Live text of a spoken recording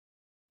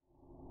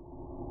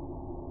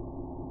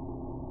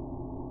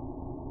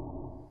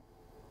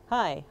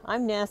Hi,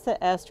 I'm NASA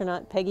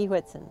astronaut Peggy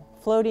Whitson,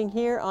 floating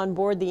here on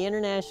board the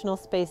International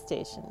Space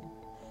Station.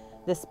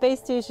 The space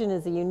station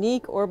is a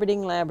unique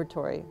orbiting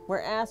laboratory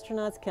where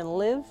astronauts can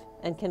live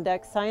and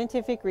conduct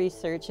scientific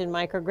research in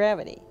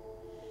microgravity.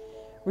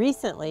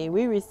 Recently,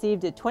 we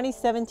received a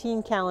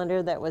 2017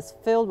 calendar that was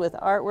filled with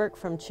artwork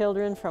from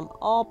children from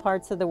all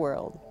parts of the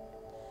world.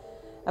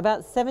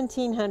 About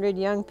 1,700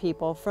 young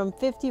people from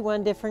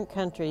 51 different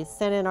countries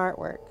sent in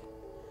artwork.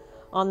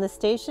 On the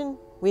station,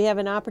 we have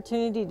an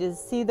opportunity to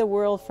see the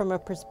world from a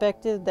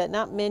perspective that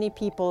not many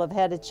people have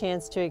had a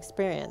chance to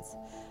experience.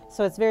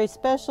 So it's very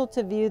special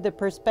to view the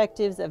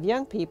perspectives of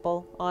young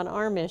people on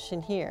our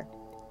mission here.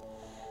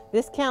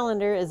 This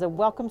calendar is a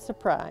welcome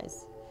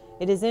surprise.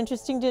 It is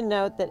interesting to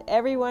note that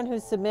everyone who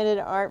submitted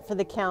art for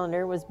the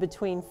calendar was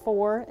between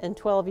 4 and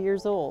 12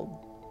 years old.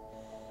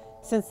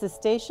 Since the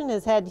station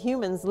has had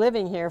humans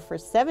living here for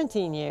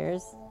 17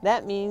 years,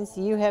 that means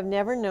you have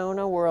never known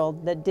a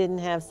world that didn't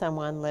have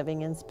someone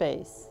living in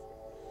space.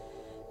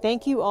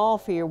 Thank you all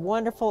for your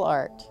wonderful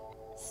art.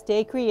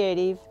 Stay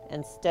creative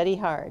and study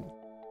hard.